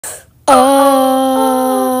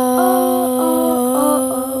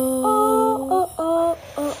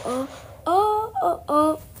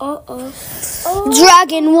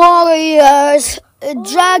Dragon warriors,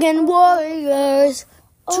 dragon warriors,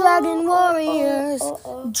 dragon warriors,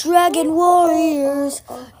 dragon warriors,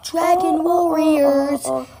 dragon warriors,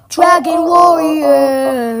 dragon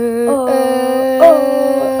warriors.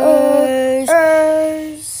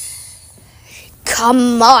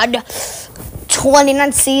 Come on,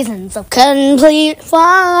 29 seasons of complete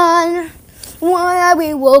fun, where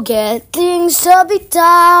we will get things to be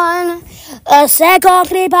done. Se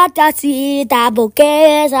compli patati, double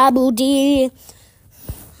K, double D.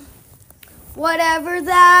 Whatever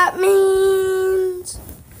that means,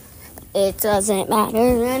 it doesn't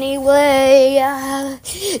matter anyway.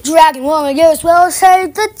 Dragon warriors will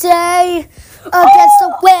save the day against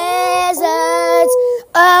the wizards,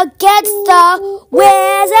 against the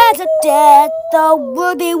wizards of death. The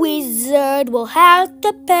worthy wizard will have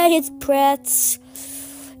to pay his price,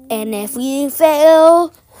 and if we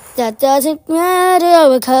fail, that doesn't matter,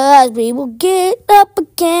 because we will get up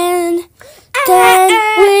again. Then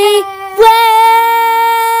we will.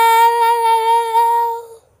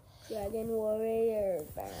 Dragon warriors.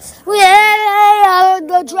 We are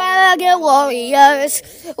the dragon warriors.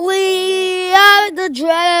 We are the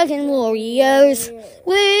dragon warriors.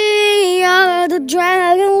 We are the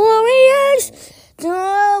dragon warriors.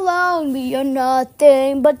 Not alone we are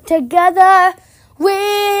nothing, but together we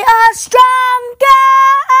are stronger.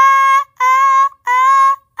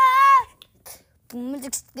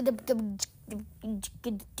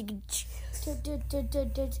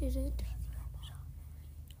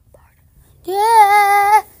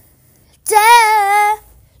 Yeah,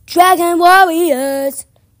 dragon warriors.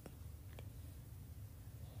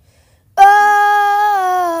 Oh,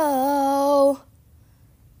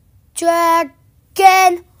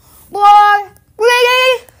 dragon warriors.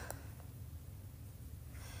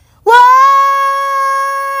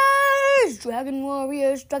 Dragon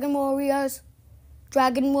warriors, dragon warriors,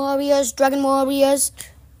 dragon warriors, dragon warriors,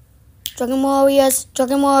 dragon warriors,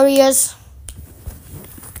 dragon warriors,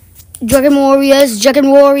 dragon warriors,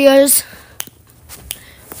 dragon warriors,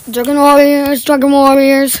 dragon warriors, dragon warriors, dragon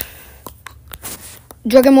warriors,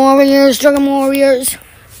 dragon warriors, dragon warriors,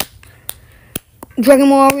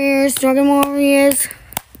 dragon warriors,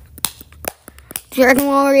 dragon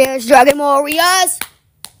warriors, dragon warriors.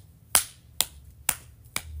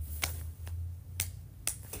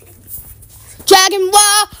 Dragon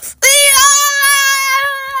warriors.